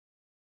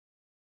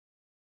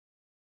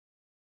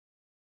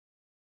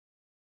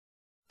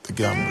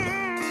the gambler.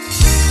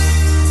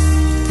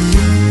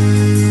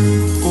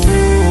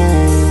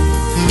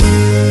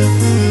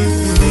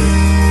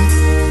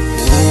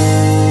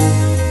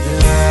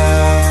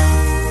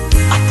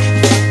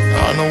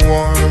 On a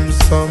warm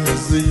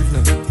summer's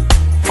evening,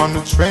 on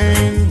the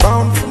train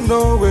bound for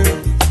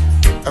nowhere,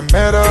 I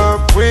met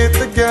up with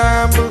the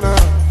gambler.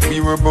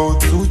 We were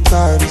both too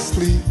tired to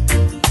sleep,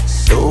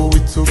 so we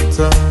took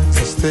turns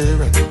of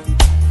staring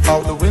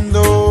out the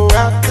window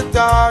at the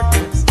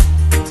darkness,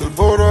 till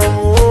boredom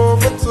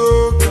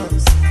overtook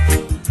us,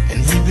 and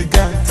he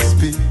began to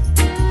speak.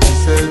 He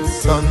said,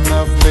 "Son,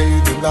 I've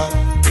made a lot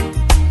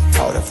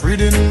out of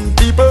reading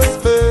people's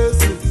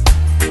faces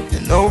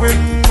and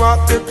knowing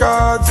what their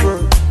cards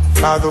were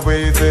by the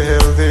way they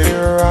held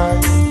their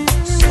eyes.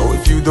 So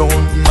if you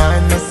don't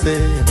mind my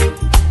saying,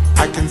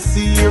 I can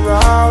see your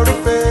outer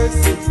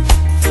faces.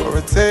 For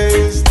a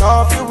taste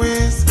of the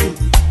whiskey,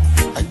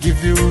 I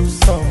give you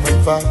some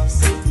advice."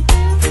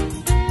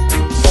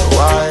 So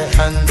I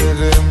handed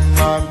him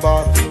my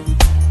bottle,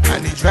 and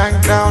he drank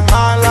down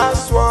my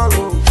last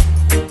swallow.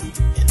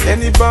 And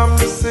then he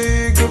bummed a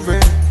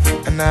cigarette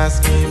and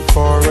asked me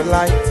for a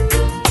light.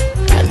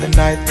 And the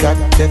night got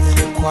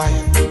deathly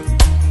quiet,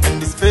 and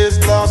his face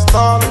lost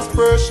all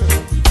expression.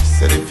 He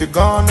said, "If you're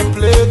gonna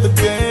play the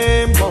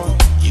game, boy,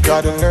 you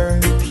gotta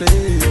learn to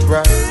play it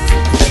right.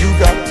 You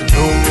got to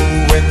know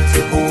when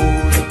to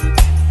hold it,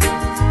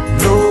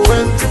 know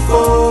when to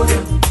fold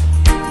it,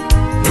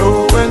 know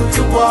when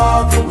to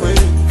walk away,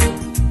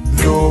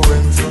 know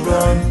when to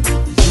run.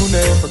 You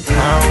never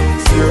count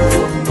your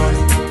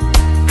money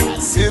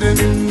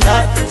sitting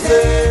at the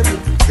table.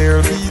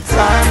 There'll be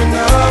time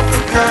enough to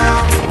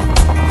count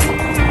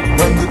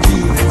when the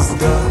deal is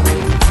done."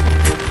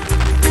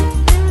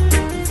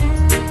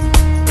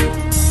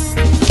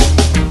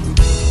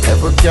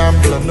 Every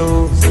gambler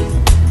knows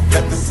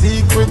that the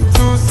secret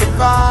to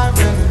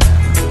surviving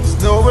is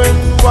knowing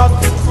what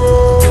to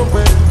throw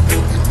away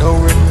and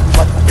knowing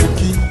what to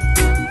keep.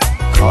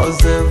 Cause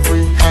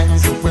every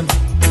hand's a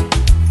winner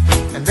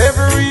and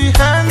every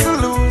hand's a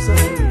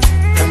loser,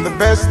 and the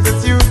best that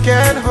you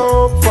can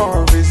hope for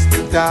is to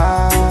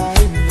die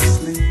in your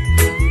sleep.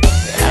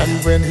 And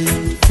when he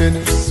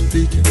finished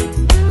speaking,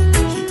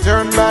 he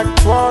turned back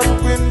toward the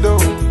window,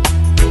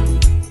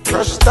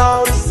 crushed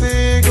out a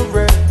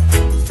cigarette,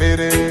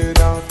 faded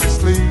off to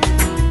sleep.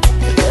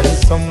 And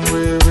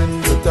somewhere in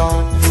the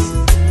darkness,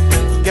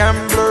 the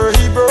gambler,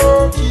 he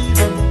broke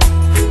even.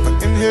 But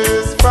in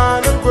his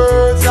final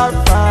words, I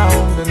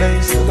found an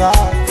ace that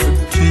I could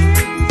keep.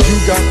 You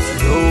got to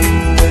know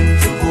when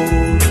to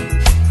hold it,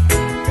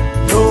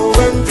 know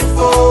when to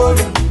fold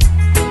it,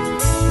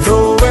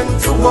 know when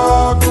to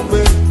walk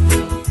away,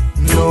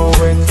 know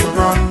when to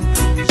run.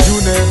 You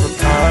never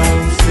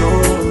count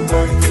your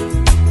money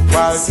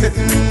while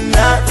sitting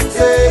at the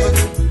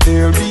table.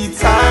 There'll be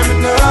time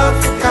enough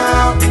to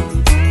count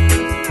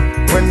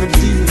when the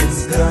deal is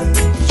done.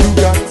 You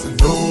got to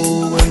know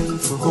when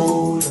to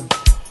hold it,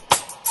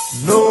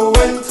 know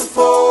when to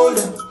fold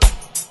it,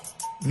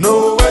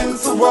 know when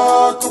to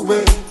walk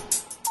away,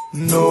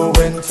 know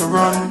when to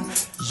run.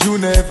 You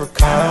never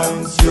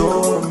count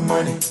your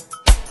money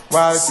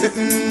while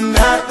sitting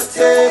at the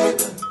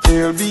table.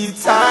 There'll be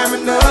time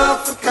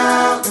enough for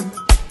counting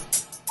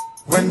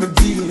when the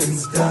deal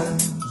is done.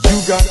 You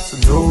got to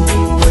know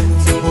when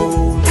to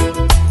hold it,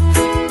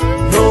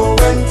 know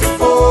when to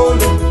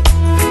fold it,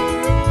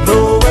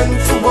 know when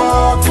to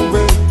walk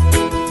away,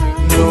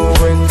 know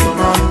when to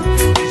run.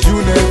 You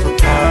never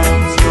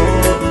count your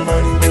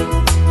money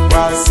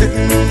while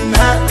sitting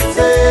at the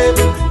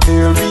table.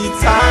 There'll be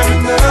time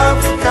enough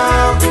for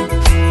counting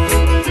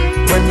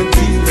when the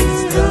deal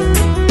is done.